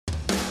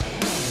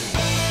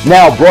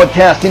Now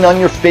broadcasting on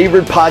your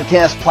favorite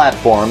podcast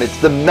platform,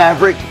 it's the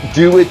Maverick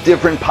Do It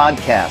Different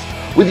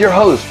podcast with your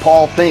host,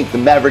 Paul Fink, the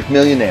Maverick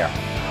Millionaire.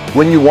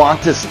 When you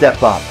want to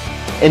step up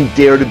and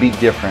dare to be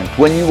different,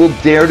 when you will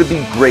dare to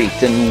be great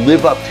and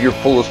live up to your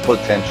fullest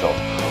potential,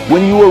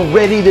 when you are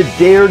ready to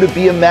dare to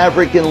be a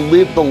maverick and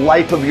live the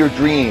life of your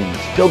dreams,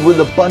 filled with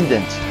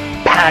abundance,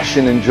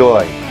 passion, and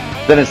joy,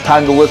 then it's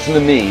time to listen to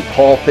me,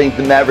 Paul Fink,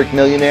 the Maverick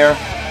Millionaire,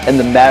 and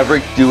the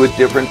Maverick Do It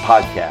Different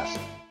podcast.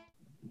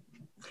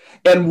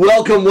 And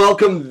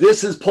welcome.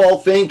 This is Paul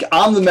Fink.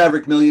 I'm the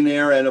Maverick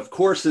Millionaire. And of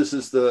course, this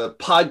is the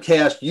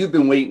podcast you've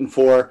been waiting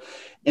for.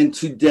 And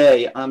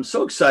today, I'm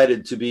so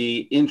excited to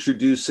be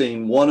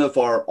introducing one of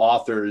our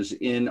authors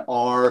in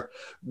our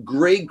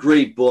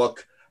great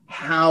book,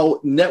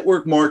 How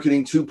Network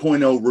Marketing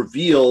 2.0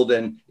 Revealed.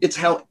 And it's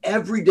how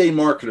everyday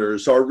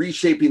marketers are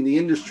reshaping the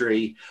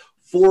industry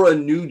for a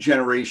new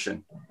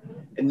generation.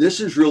 And this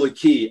is really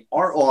key.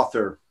 Our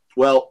author,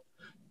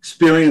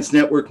 experienced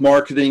network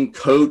marketing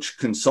coach,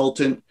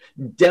 consultant,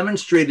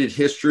 demonstrated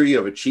history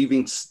of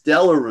achieving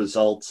stellar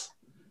results,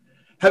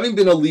 having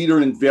been a leader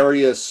in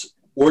various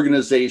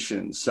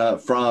organizations,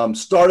 from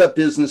startup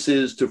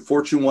businesses to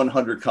Fortune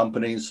 100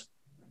 companies,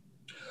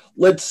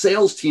 led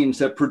sales teams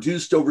that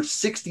produced over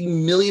 $60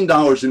 million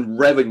in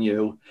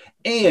revenue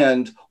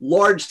and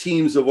large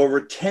teams of over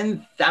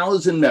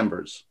 10,000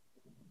 members,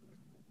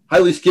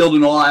 highly skilled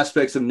in all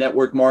aspects of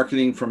network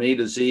marketing from A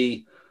to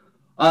Z,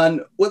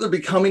 on whether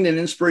becoming an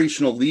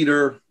inspirational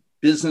leader,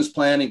 business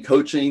planning,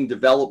 coaching,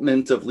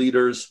 development of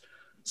leaders,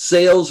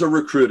 sales or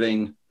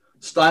recruiting.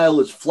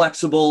 Style is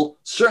flexible,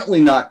 certainly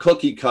not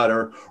cookie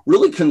cutter,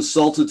 really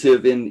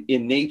consultative in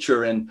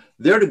nature and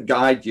there to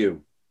guide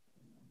you.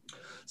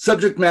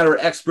 Subject matter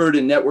expert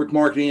in network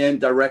marketing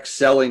and direct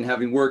selling,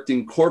 having worked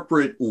in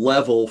corporate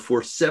level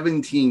for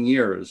 17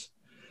 years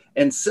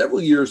and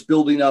several years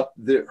building up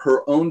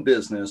her own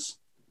business.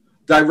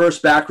 Diverse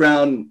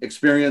background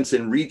experience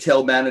in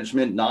retail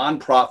management,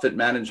 nonprofit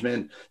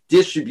management,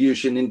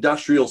 distribution,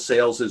 industrial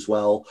sales as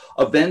well,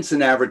 events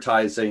and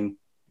advertising.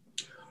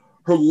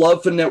 Her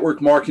love for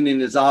network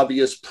marketing is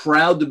obvious.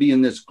 Proud to be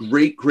in this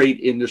great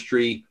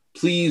industry.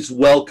 Please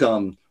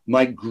welcome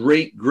my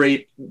great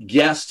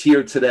guest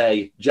here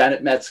today,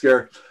 Janet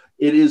Metzger.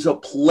 It is a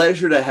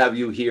pleasure to have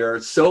you here.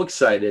 So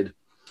excited.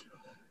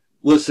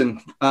 Listen,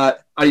 I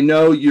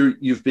know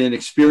you've been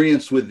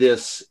experienced with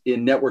this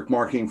in network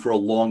marketing for a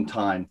long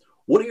time.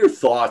 What are your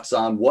thoughts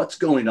on what's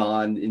going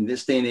on in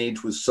this day and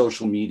age with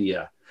social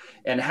media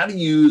and how to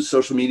use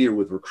social media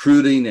with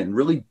recruiting and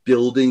really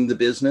building the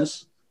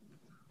business?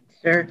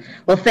 Sure.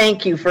 Well,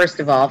 thank you, first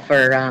of all,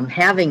 for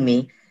having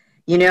me.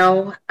 You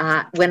know,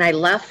 when I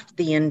left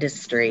the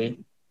industry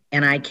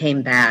and I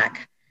came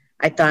back,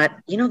 I thought,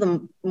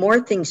 the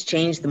more things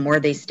change, the more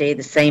they stay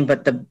the same.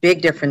 But the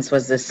big difference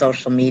was this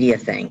social media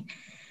thing.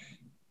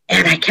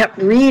 And I kept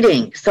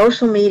reading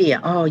social media.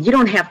 Oh, you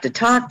don't have to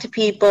talk to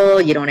people.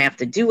 You don't have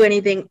to do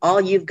anything. All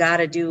you've got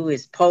to do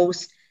is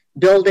post,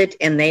 build it,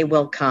 and they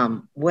will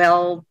come.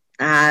 Well,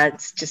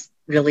 it's just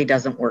really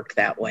doesn't work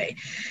that way.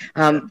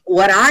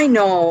 What I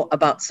know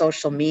about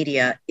social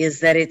media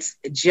is that it's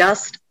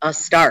just a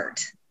start.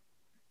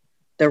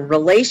 The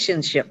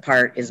relationship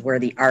part is where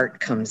the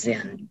art comes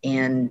in.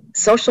 And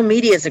social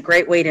media is a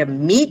great way to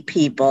meet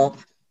people,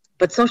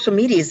 but social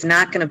media is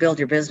not going to build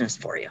your business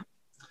for you.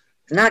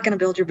 It's not going to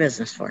build your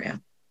business for you.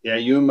 Yeah,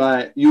 you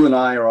and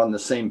I are on the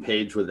same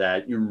page with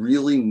that. You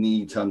really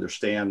need to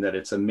understand that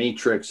it's a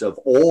matrix of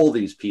all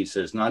these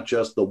pieces, not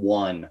just the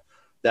one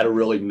that'll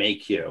really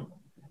make you.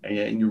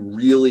 And you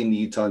really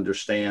need to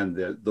understand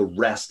the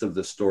rest of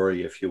the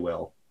story, if you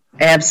will.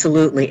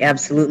 Absolutely.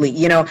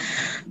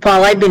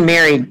 Paul, I've been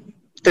married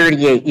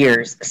 38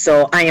 years,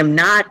 so I am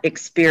not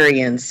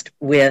experienced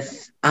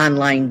with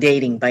online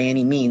dating by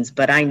any means,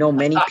 but I know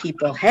many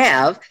people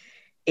have,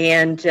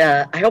 and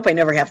I hope I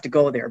never have to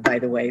go there, by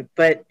the way.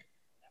 But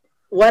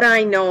what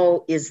I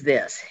know is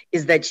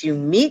that you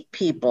meet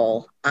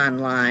people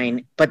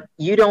online, but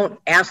you don't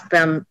ask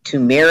them to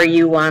marry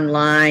you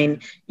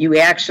online. You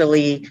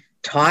actually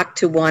talk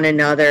to one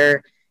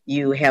another.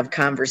 You have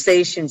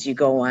conversations, you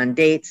go on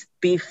dates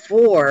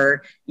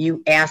before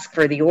you ask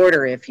for the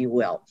order, if you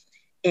will.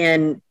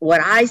 And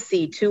what I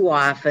see too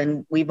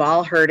often, we've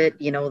all heard it,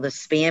 the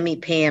spammy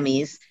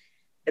pammies,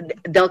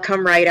 they'll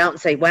come right out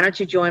and say, why don't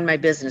you join my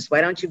business?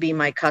 Why don't you be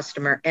my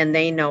customer? And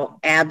they know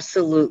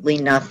absolutely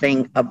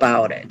nothing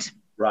about it.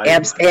 Right.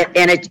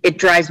 And it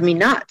drives me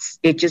nuts.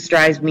 It just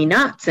drives me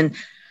nuts. And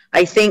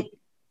I think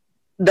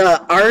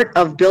the art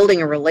of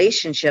building a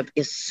relationship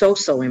is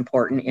so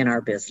important in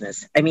our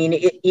business. I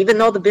mean, even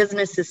though the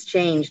business has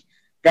changed,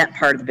 that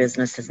part of the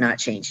business has not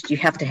changed. You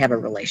have to have a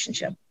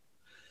relationship.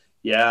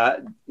 Yeah,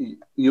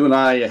 you and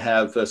I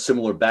have a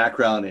similar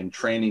background in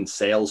training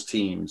sales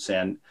teams,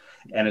 and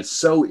it's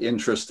so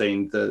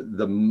interesting.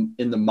 The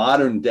in the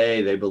modern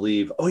day, they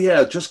believe, oh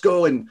yeah, just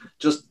go and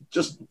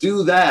just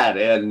do that,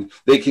 and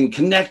they can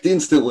connect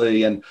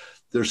instantly. And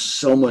there's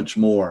so much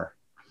more,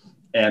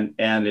 and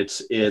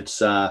it's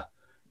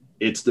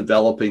It's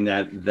developing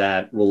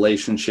that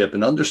relationship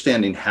and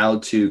understanding how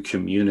to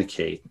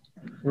communicate.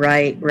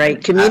 Right.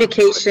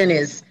 Communication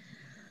is,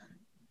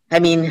 I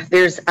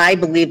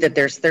believe that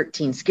there's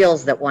 13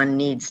 skills that one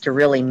needs to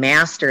really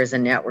master as a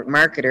network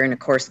marketer. And of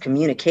course,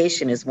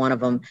 communication is one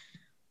of them.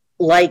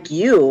 Like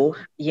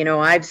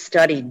I've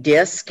studied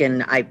DISC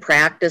and I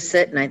practice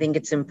it. And I think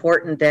it's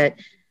important that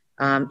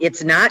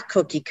it's not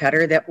cookie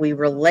cutter, that we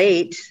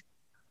relate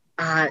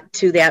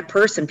to that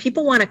person.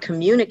 People want to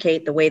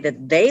communicate the way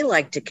that they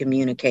like to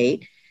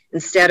communicate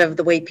instead of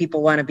the way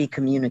people want to be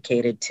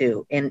communicated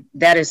to. And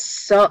that's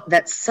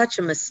such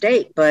a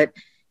mistake, but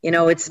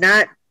it's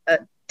not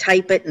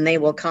type it and they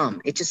will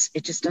come. It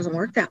just doesn't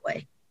work that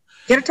way.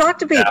 You got to talk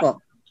to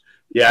people.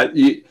 Yeah.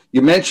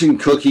 You mentioned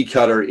cookie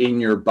cutter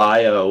in your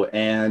bio,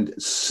 and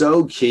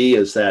so key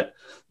is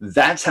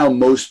that's how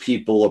most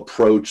people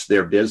approach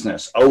their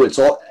business.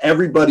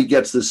 Everybody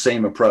gets the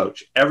same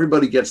approach.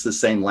 Everybody gets the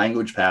same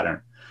language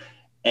pattern.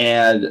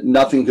 And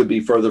nothing could be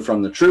further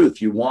from the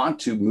truth. You want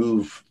to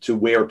move to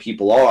where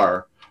people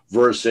are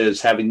versus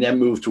having them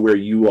move to where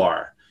you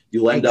are.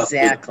 You'll end up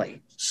with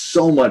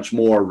so much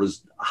more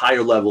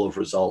higher level of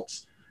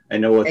results. I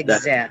know what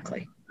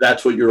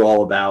that's what you're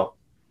all about.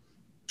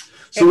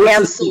 So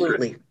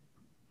absolutely.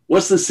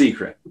 What's the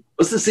secret?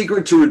 What's the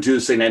secret to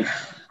reducing? And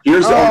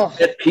here's our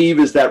pet peeve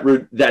is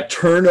that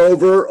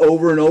turnover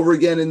over and over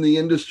again in the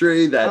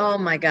industry. Oh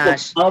my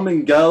gosh. Come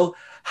and go.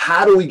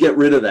 How do we get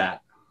rid of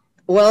that?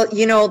 Well,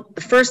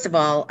 first of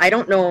all, I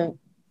don't know.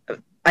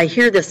 I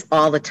hear this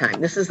all the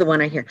time. This is the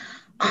one I hear.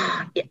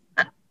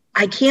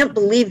 I can't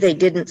believe they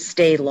didn't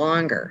stay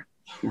longer.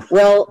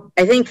 Well,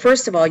 I think,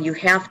 first of all, you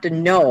have to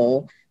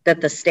know that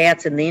the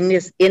stats in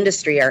the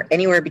industry are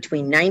anywhere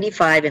between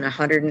 95 and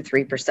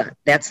 103%.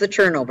 That's the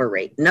turnover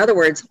rate. In other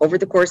words, over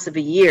the course of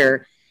a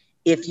year,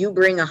 if you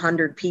bring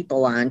 100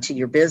 people on to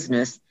your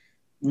business,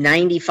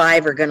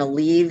 95 are going to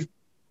leave,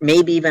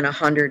 maybe even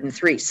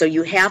 103. So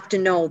you have to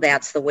know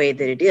that's the way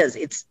that it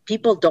is.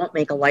 People don't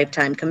make a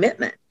lifetime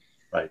commitment.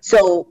 Right.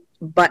 So,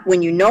 but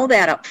when you know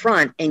that up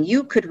front and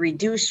you could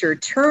reduce your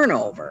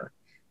turnover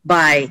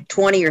by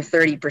 20 or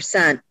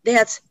 30%,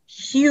 that's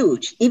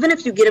huge. Even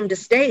if you get them to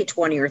stay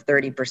 20 or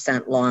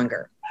 30%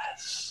 longer.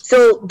 Yes.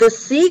 So the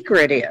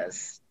secret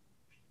is,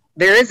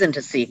 there isn't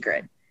a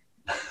secret.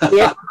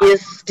 It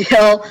is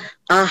still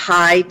a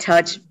high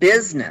touch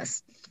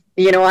business.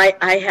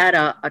 I had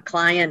a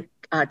client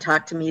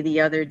talked to me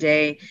the other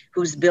day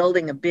who's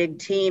building a big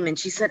team. And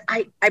she said,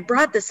 I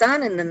brought this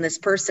on and then this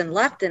person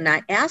left. And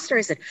I asked her,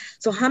 I said,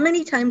 so how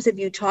many times have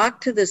you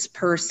talked to this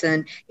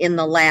person in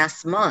the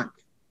last month?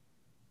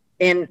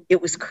 And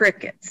it was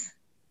crickets.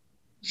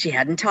 She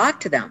hadn't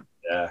talked to them.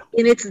 Yeah.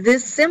 And it's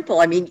this simple.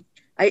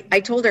 I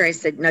told her, I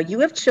said, now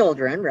you have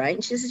children, right?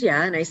 And she says,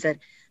 yeah. And I said,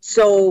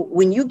 so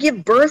when you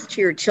give birth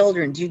to your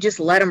children, do you just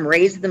let them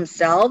raise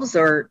themselves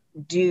or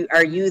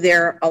are you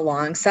there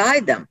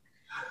alongside them?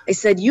 I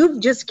said,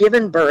 you've just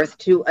given birth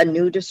to a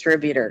new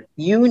distributor.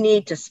 You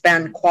need to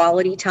spend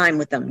quality time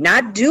with them,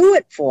 not do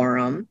it for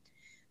them.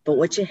 But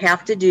what you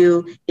have to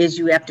do is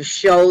you have to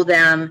show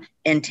them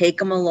and take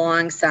them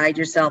alongside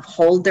yourself,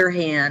 hold their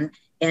hand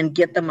and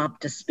get them up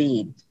to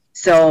speed.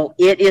 So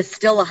it is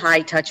still a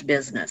high touch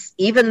business.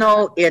 Even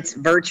though it's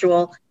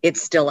virtual,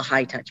 it's still a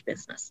high touch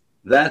business.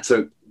 That's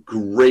a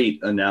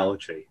great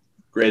analogy.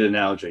 Great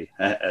analogy.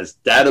 As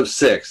dad of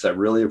 6, I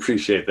really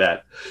appreciate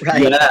that.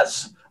 Right.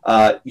 Yes.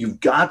 You've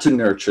got to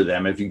nurture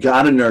them. If you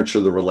got to nurture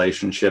the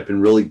relationship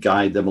and really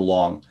guide them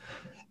along.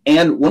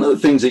 And one of the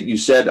things that you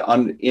said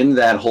in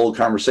that whole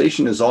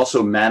conversation is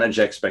also manage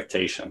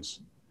expectations.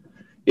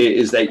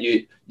 Is that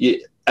you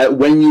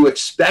when you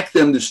expect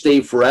them to stay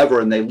forever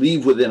and they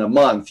leave within a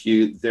month,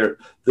 the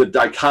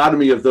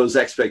dichotomy of those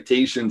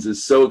expectations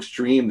is so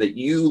extreme that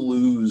you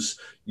lose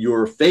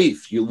your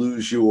faith, you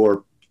lose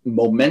your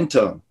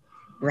momentum.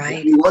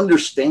 Right. You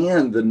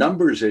understand the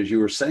numbers, as you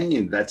were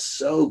saying. That's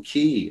so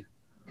key.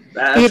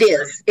 It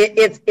is.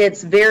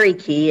 It's very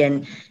key.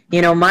 And,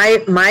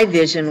 my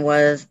vision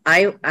was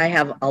I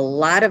have a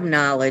lot of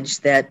knowledge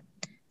that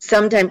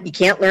sometimes you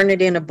can't learn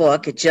it in a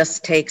book. It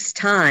just takes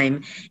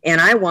time. And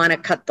I want to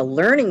cut the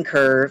learning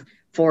curve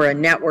for a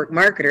network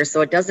marketer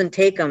so it doesn't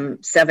take them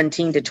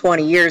 17 to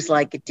 20 years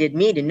like it did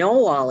me to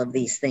know all of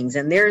these things.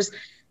 And there's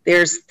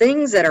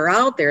things that are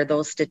out there,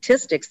 those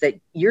statistics that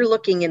you're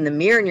looking in the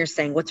mirror and you're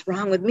saying, what's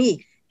wrong with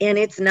me? And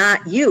it's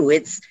not you.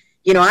 It's,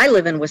 I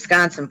live in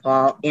Wisconsin,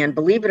 Paul, and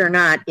believe it or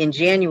not, in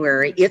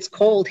January, it's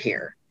cold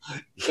here.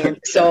 And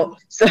so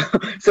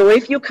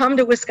if you come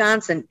to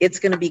Wisconsin, it's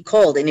going to be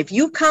cold. And if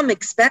you come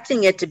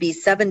expecting it to be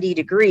 70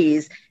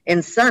 degrees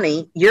and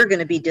sunny, you're going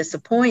to be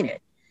disappointed.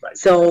 Right.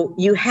 So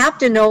you have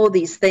to know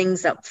these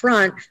things up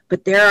front,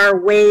 but there are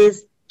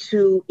ways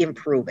to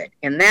improve it.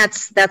 And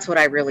that's what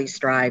I really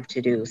strive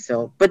to do.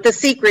 So, but the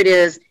secret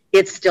is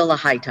it's still a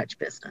high touch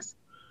business.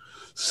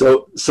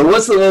 So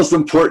what's the most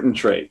important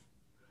trait?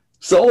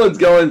 Someone's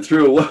going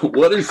through,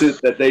 what is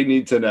it that they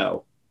need to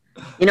know?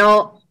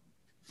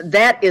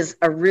 That is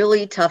a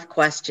really tough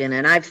question.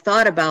 And I've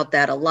thought about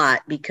that a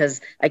lot because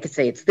I could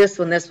say it's this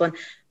one.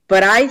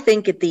 But I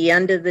think at the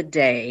end of the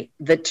day,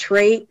 the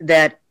trait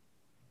that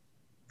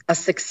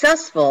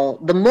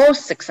the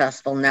most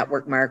successful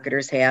network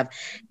marketers have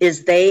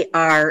is they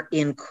are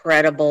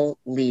incredible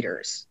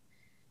leaders.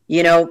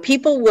 You know,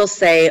 people will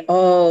say,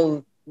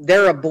 oh,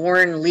 they're a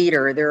born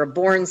leader, they're a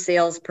born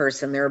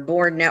salesperson, they're a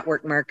born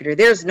network marketer.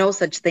 There's no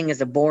such thing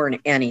as a born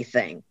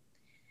anything,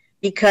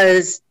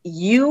 because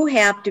you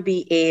have to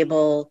be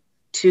able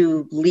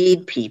to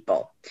lead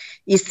people.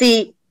 You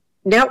see,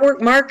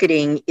 network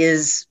marketing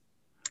is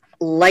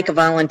like a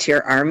volunteer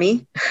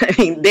army. I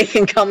mean, they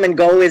can come and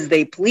go as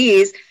they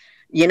please.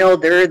 You know,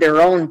 they're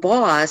their own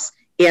boss,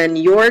 and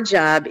your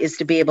job is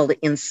to be able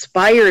to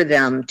inspire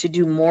them to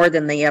do more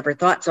than they ever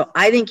thought. So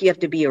I think you have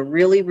to be a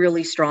really,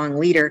 really strong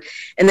leader.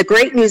 And the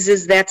great news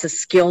is that's a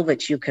skill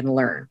that you can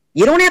learn.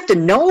 You don't have to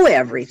know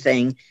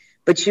everything,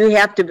 but you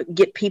have to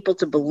get people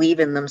to believe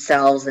in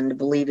themselves and to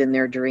believe in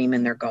their dream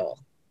and their goal.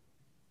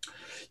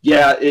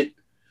 Yeah,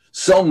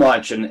 so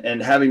much.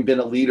 And having been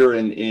a leader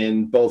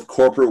in both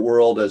corporate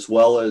world as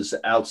well as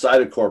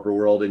outside of corporate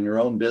world in your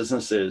own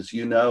businesses,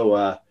 you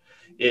know,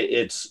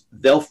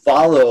 they'll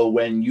follow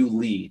when you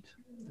lead.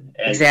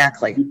 And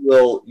exactly.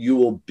 You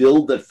will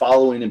build that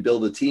following and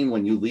build a team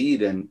when you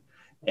lead.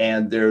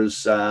 And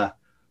there's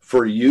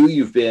for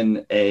you've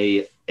been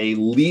a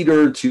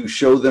leader to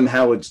show them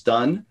how it's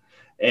done.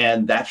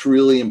 And that's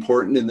really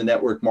important in the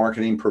network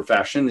marketing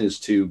profession, is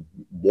to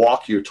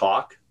walk your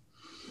talk,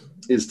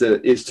 is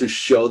to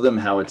show them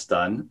how it's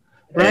done.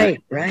 Right,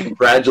 and right.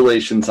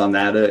 Congratulations on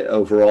that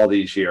over all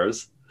these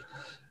years.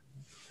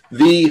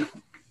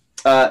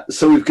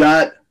 So we've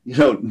got, you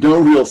know, no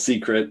real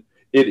secret.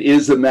 It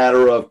is a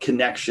matter of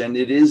connection.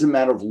 It is a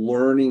matter of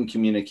learning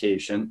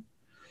communication.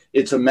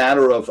 It's a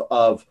matter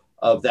of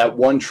that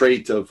one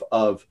trait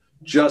of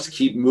just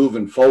keep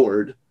moving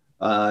forward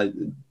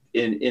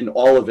in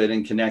all of it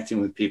and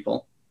connecting with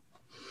people.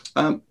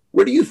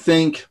 Where do you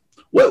think,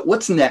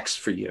 what's next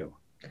for you?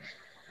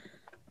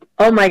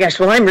 Oh my gosh.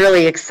 Well, I'm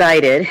really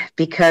excited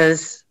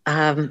because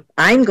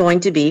I'm going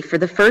to be, for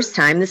the first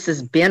time, this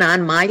has been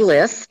on my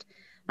list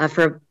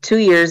for 2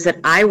 years, that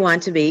I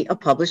want to be a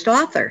published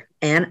author.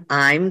 And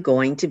I'm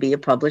going to be a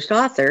published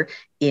author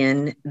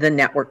in the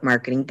network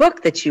marketing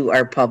book that you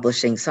are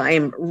publishing. So I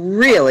am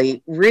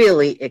really,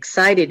 really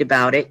excited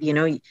about it, you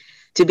know,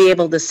 to be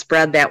able to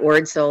spread that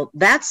word. So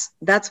that's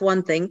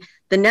one thing.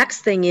 The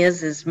next thing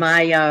is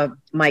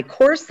my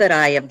course that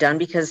I have done,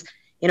 because,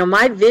 you know,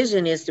 my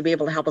vision is to be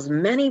able to help as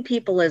many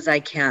people as I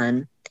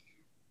can.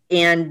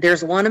 And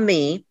there's one of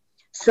me.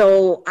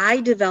 So I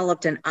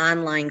developed an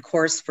online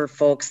course for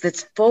folks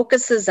that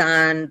focuses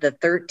on the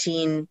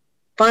 13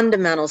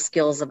 fundamental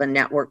skills of a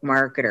network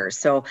marketer.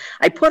 So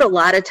I put a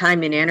lot of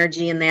time and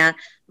energy in that.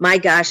 My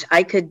gosh,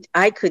 I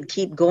could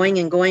keep going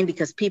and going,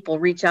 because people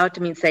reach out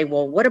to me and say,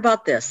 well, what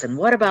about this? And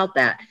what about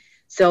that?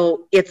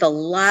 So it's a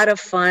lot of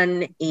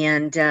fun.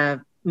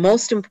 And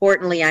most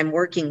importantly, I'm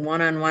working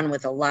one-on-one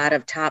with a lot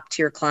of top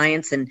tier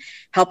clients and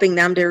helping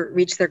them to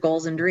reach their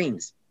goals and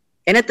dreams.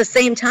 And at the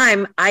same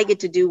time, I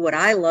get to do what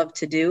I love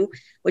to do,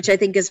 which I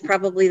think is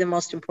probably the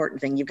most important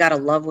thing. You've got to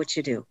love what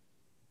you do.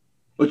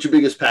 What's your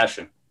biggest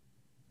passion?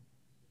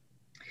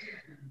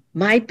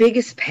 My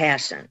biggest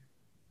passion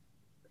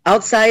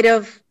outside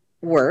of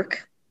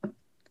work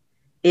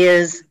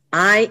is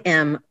I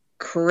am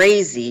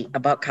crazy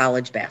about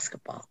college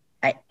basketball.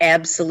 I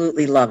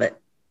absolutely love it.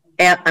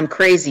 I'm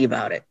crazy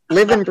about it.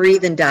 Live and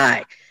breathe and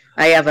die.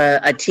 I have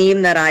a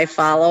team that I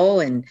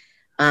follow, and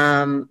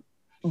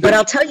but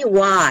I'll tell you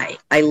why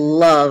I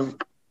love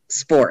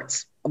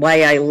sports,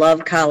 why I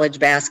love college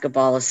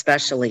basketball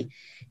especially,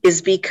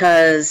 is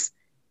because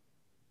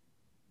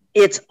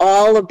it's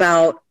all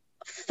about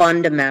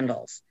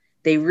fundamentals.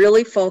 They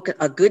really focus,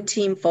 a good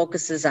team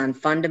focuses on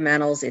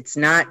fundamentals. It's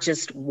not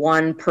just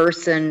one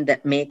person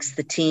that makes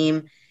the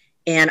team.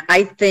 And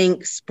I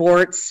think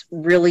sports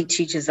really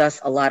teaches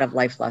us a lot of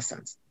life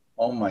lessons.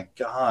 Oh my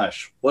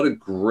gosh, what a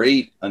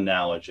great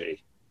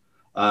analogy.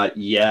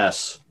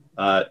 Yes.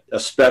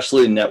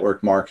 Especially in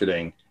network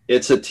marketing,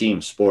 it's a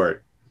team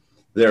sport.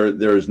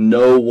 There's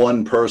no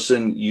one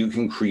person. You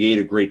can create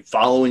a great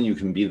following. You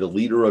can be the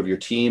leader of your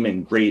team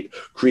and create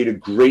a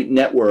great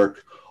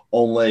network.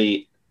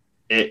 Only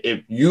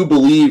if you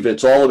believe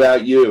it's all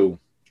about you,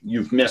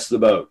 you've missed the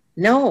boat.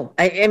 No,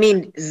 I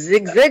mean,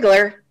 Zig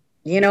Ziglar,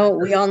 you know,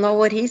 we all know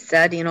what he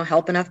said, you know,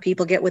 help enough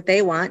people get what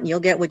they want and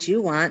you'll get what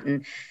you want.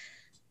 And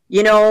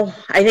you know,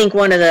 I think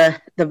one of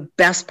the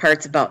best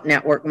parts about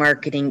network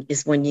marketing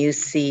is when you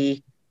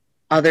see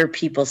other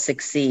people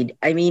succeed.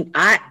 I mean,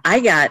 I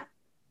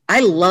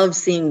love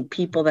seeing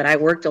people that I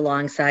worked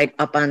alongside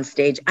up on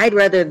stage. I'd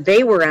rather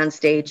they were on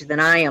stage than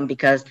I am,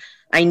 because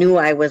I knew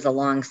I was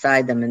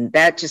alongside them. And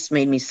that just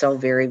made me so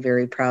very,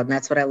 very proud. And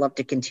that's what I love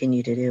to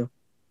continue to do.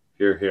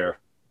 Hear, hear.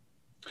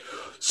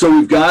 So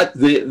we've got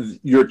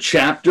your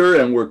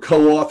chapter, and we're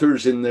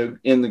co-authors in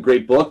the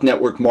great book,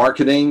 Network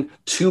Marketing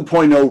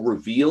 2.0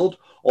 Revealed,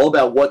 all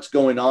about what's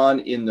going on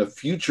in the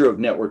future of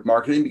network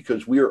marketing,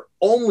 because we are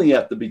only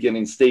at the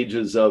beginning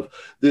stages of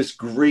this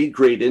great,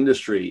 great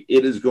industry.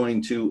 It is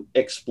going to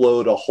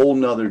explode a whole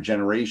nother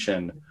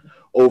generation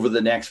over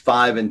the next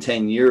 5 and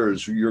 10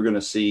 years, you're going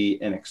to see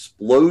an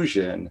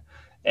explosion.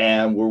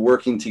 And we're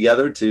working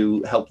together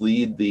to help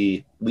lead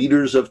the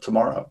leaders of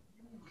tomorrow.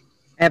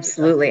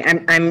 Absolutely.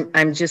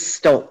 I'm just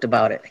stoked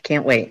about it. I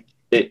can't wait.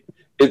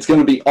 It's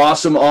going to be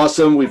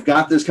awesome. We've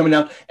got this coming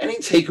down. Any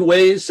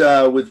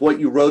takeaways with what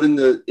you wrote in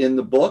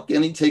the book?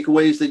 Any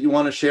takeaways that you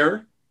want to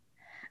share?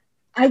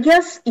 I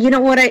guess,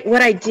 what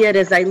I did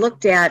is I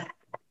looked at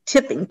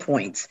tipping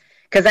points,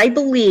 because I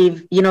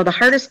believe, the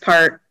hardest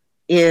part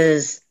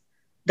is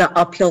the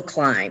uphill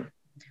climb.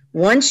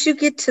 Once you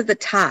get to the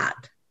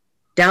top,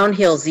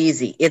 downhill's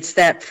easy. It's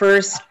that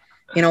first,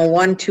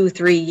 1, 2,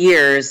 3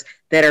 years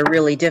that are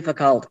really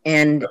difficult.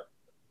 And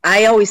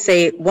I always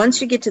say,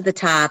 once you get to the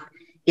top,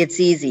 it's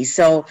easy.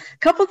 So a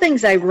couple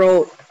things I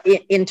wrote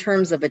in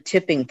terms of a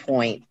tipping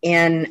point.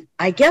 And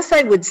I guess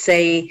I would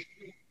say,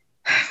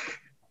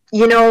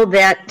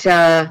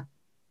 that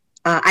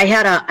I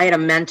had a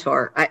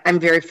mentor. I'm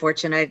very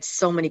fortunate. I had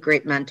so many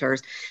great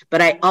mentors,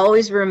 but I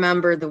always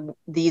remember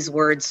these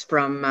words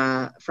from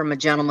a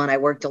gentleman I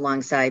worked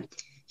alongside.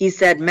 He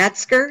said,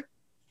 Metzger,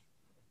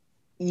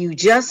 you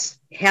just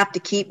have to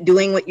keep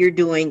doing what you're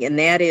doing, and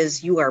that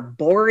is you are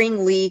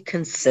boringly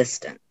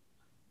consistent.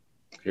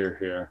 Hear,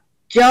 hear.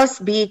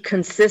 Just be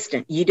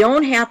consistent. You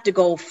don't have to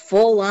go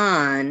full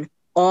on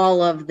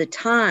all of the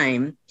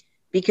time,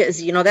 because,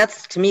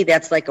 to me,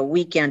 that's like a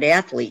weekend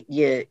athlete.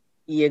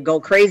 You go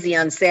crazy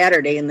on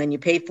Saturday and then you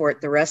pay for it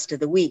the rest of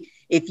the week.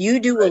 If you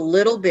do a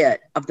little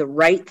bit of the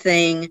right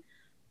thing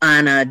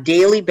on a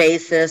daily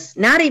basis,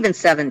 not even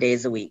 7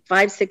 days a week,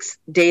 5, 6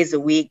 days a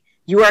week,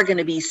 you are going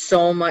to be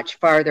so much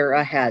farther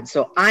ahead.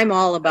 So I'm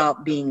all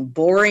about being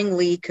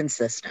boringly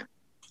consistent.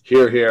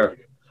 Hear, hear.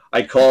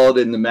 I call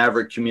it in the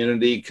Maverick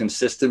community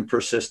consistent,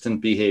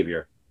 persistent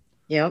behavior.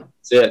 Yep.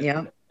 That's it.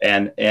 Yep.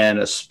 And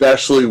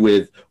especially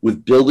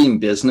with building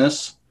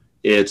business,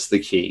 it's the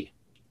key.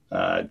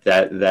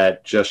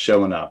 That just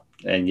showing up.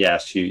 And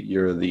yes,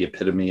 you're the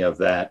epitome of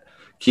that.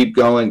 Keep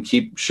going,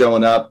 keep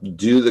showing up,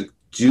 do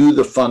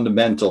the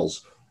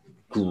fundamentals.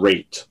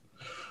 Great.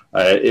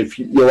 If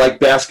you like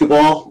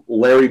basketball,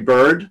 Larry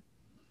Bird.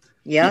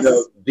 Yes.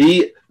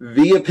 The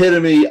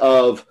epitome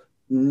of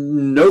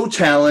no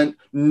talent,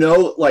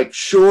 no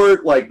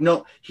short,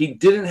 no, he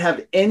didn't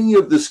have any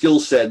of the skill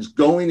sets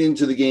going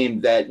into the game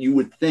that you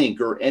would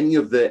think, or any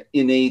of the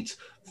innate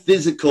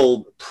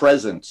physical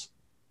presence.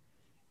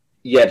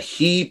 Yet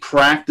he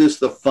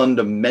practiced the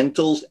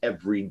fundamentals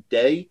every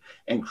day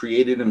and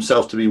created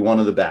himself to be one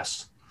of the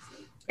best.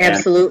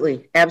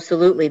 Absolutely.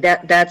 Absolutely.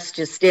 That's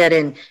just it.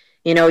 And,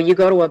 you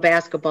go to a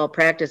basketball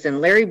practice,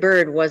 and Larry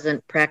Bird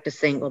wasn't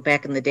practicing. Well,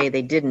 back in the day,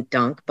 they didn't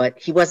dunk, but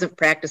he wasn't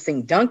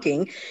practicing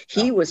dunking.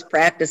 He was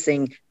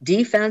practicing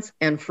defense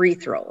and free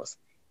throws.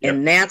 Yep.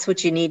 And that's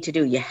what you need to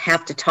do. You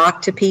have to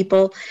talk to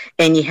people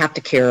and you have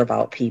to care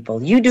about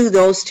people. You do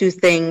those two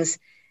things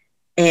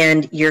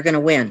and you're going to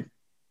win.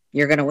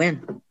 You're going to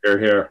win. Hear,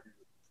 hear.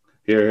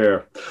 Hear,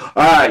 hear.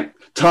 All right.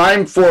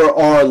 Time for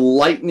our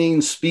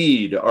lightning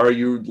speed. Are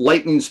you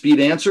lightning speed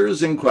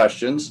answers and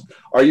questions?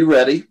 Are you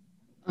ready?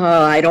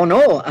 I don't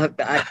know.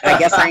 I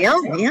guess I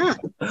am. Yeah.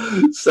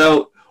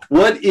 So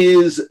what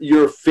is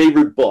your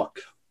favorite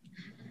book?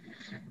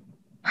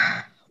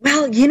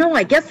 Well,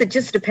 I guess it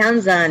just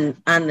depends on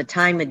the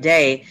time of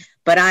day.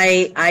 But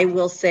I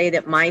will say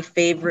that my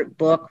favorite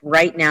book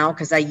right now,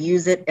 because I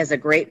use it as a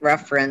great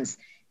reference,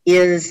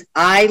 is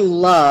I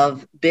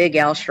love Big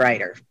Al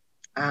Schreiter,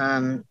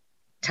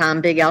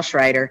 Tom Big Al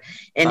Schreiter,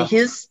 and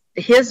his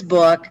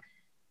book,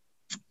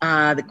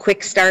 The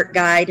Quick Start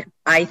Guide,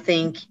 I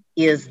think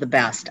is the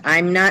best.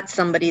 I'm not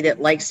somebody that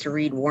likes to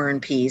read War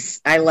and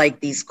Peace. I like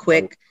these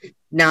quick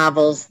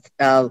novels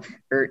or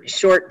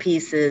short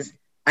pieces.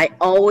 I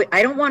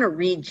don't want to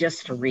read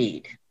just to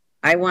read.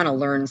 I want to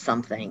learn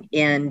something,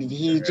 and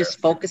he just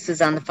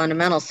focuses on the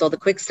fundamentals. So The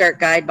Quick Start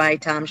Guide by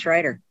Tom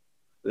Schreiter.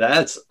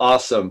 That's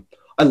awesome.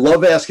 I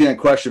love asking that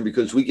question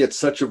because we get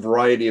such a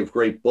variety of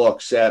great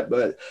books.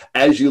 But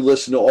as you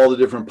listen to all the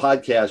different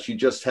podcasts, you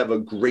just have a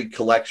great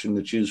collection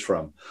to choose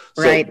from.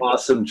 So right.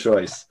 Awesome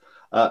choice.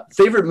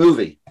 Favorite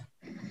movie?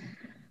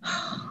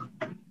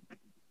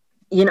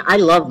 I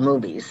love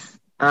movies.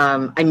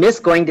 I miss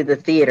going to the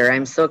theater.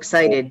 I'm so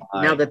excited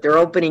now that they're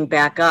opening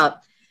back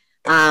up.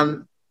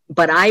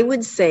 But I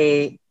would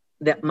say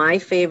that my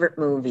favorite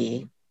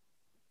movie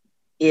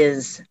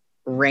is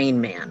Rain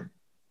Man.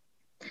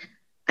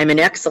 I'm an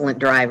excellent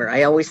driver.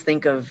 I always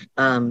think of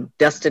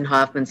Dustin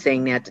Hoffman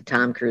saying that to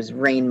Tom Cruise,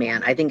 Rain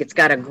Man. I think it's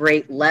got a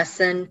great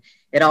lesson.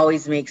 It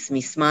always makes me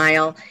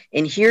smile.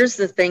 And here's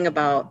the thing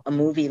about a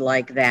movie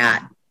like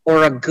that,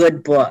 or a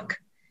good book,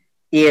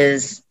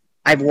 is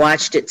I've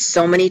watched it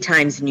so many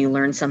times and you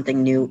learn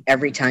something new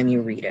every time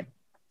you read it,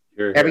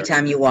 every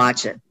time you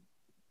watch it.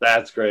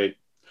 That's great.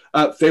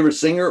 Favorite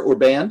singer or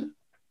band?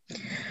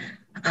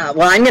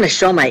 Well, I'm going to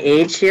show my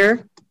age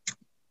here.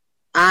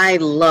 I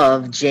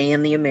love Jay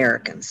and the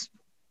Americans.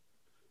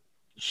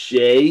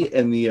 Jay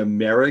and the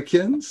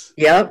Americans?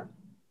 Yep.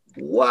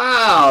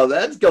 Wow,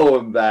 that's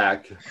going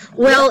back.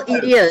 Well,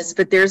 it is,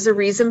 but there's a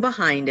reason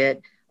behind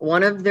it.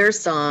 one of their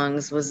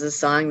songs was the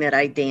song that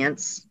I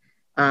danced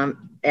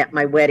at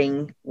my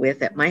wedding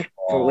with my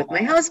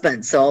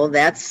husband. So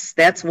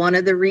that's one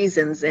of the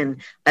reasons.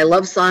 And I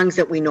love songs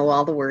that we know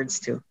all the words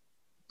to.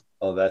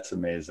 Oh, that's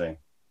amazing.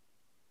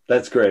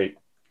 That's great.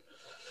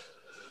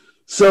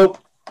 So,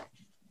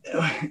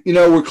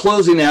 we're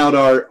closing out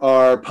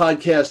our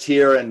podcast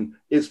here, and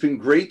it's been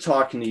great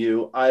talking to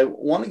you. I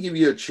want to give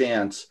you a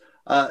chance.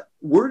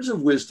 Words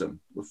of wisdom,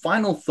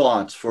 final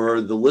thoughts for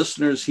the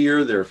listeners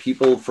here. There are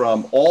people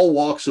from all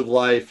walks of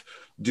life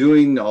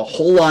doing a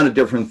whole lot of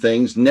different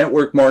things,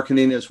 network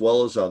marketing as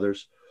well as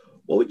others.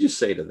 What would you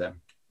say to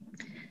them?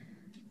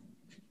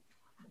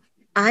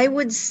 I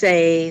would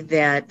say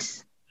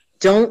that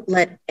don't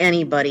let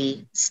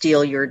anybody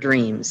steal your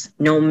dreams,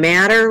 no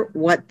matter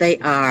what they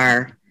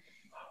are.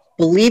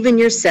 Believe in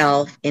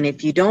yourself. And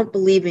if you don't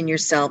believe in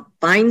yourself,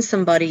 find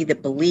somebody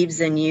that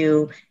believes in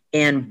you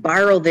and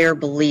borrow their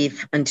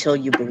belief until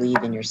you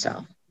believe in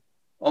yourself.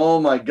 Oh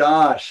my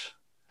gosh.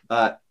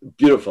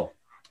 Beautiful.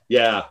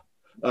 Yeah.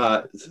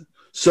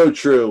 So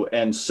true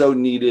and so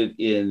needed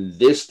in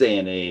this day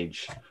and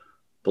age.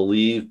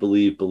 Believe,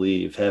 believe,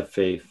 believe, have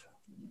faith.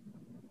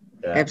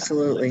 Yeah,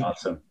 absolutely.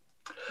 Awesome.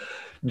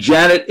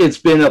 Janet, it's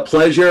been a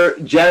pleasure.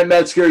 Janet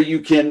Metzger, you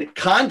can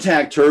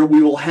contact her.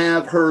 We will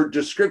have her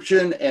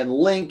description and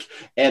link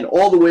and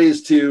all the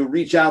ways to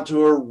reach out to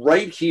her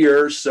right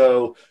here.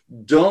 So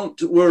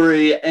don't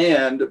worry,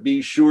 and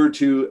be sure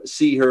to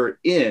see her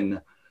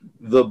in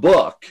the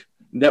book,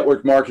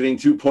 Network Marketing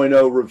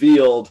 2.0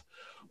 Revealed,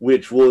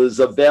 which was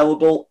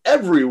available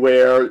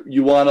everywhere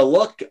you want to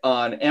look,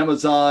 on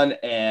Amazon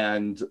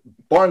and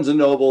Barnes &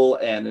 Noble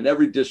and in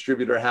every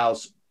distributor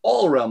house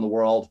all around the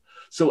world.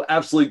 So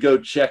absolutely go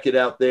check it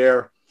out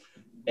there.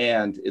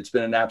 And it's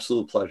been an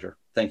absolute pleasure.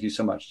 Thank you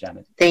so much,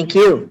 Janet. Thank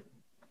you.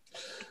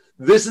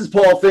 This is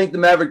Paul Fink, the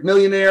Maverick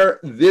Millionaire.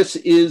 This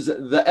is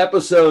the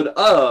episode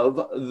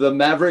of the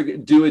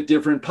Maverick Do It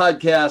Different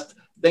podcast.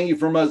 Thank you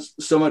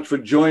so much for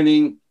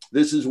joining.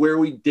 This is where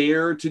we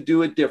dare to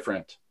do it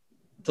different.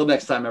 Until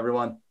next time,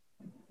 everyone.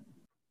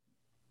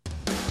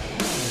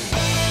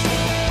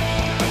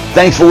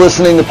 Thanks for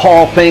listening to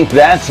Paul Fink.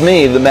 That's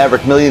me, the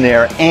Maverick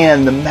Millionaire,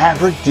 and the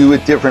Maverick Do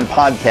It Different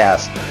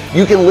podcast.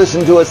 You can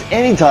listen to us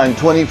anytime,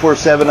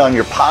 24/7 on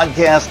your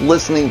podcast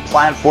listening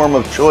platform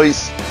of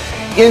choice.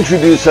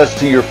 Introduce us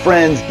to your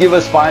friends, give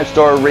us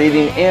 5-star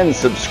rating and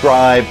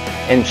subscribe,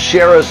 and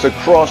share us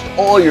across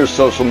all your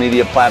social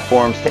media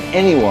platforms to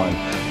anyone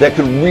that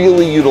could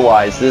really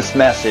utilize this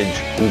message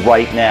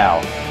right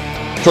now.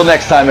 Till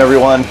next time,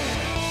 everyone.